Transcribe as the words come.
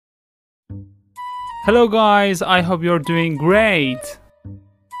Hello guys, I hope you're doing great.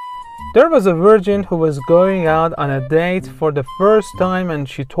 There was a virgin who was going out on a date for the first time and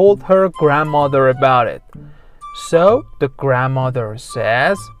she told her grandmother about it. So the grandmother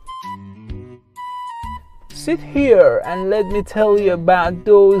says, "Sit here and let me tell you about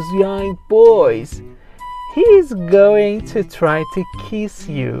those young boys. He's going to try to kiss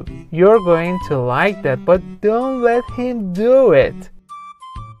you. You're going to like that, but don't let him do it.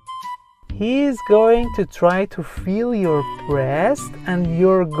 He's going to try to feel your breast and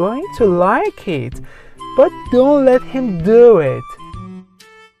you're going to like it, but don't let him do it.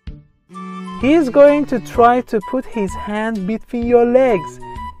 He's going to try to put his hand between your legs.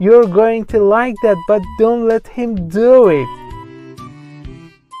 You're going to like that, but don't let him do it.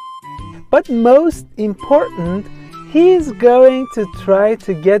 But most important, he's going to try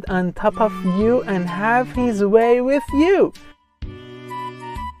to get on top of you and have his way with you.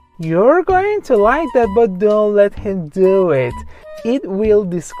 You're going to like that, but don't let him do it. It will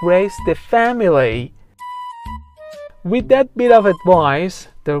disgrace the family." With that bit of advice,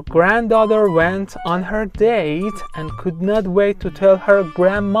 the granddaughter went on her date and could not wait to tell her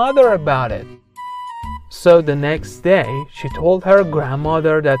grandmother about it. So the next day, she told her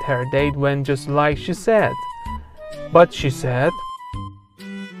grandmother that her date went just like she said. But she said,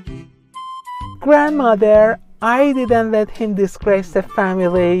 "Grandmother, I didn't let him disgrace the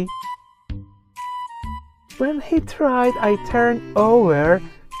family. When he tried, I turned over,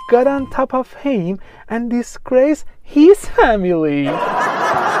 got on top of him, and disgraced his family."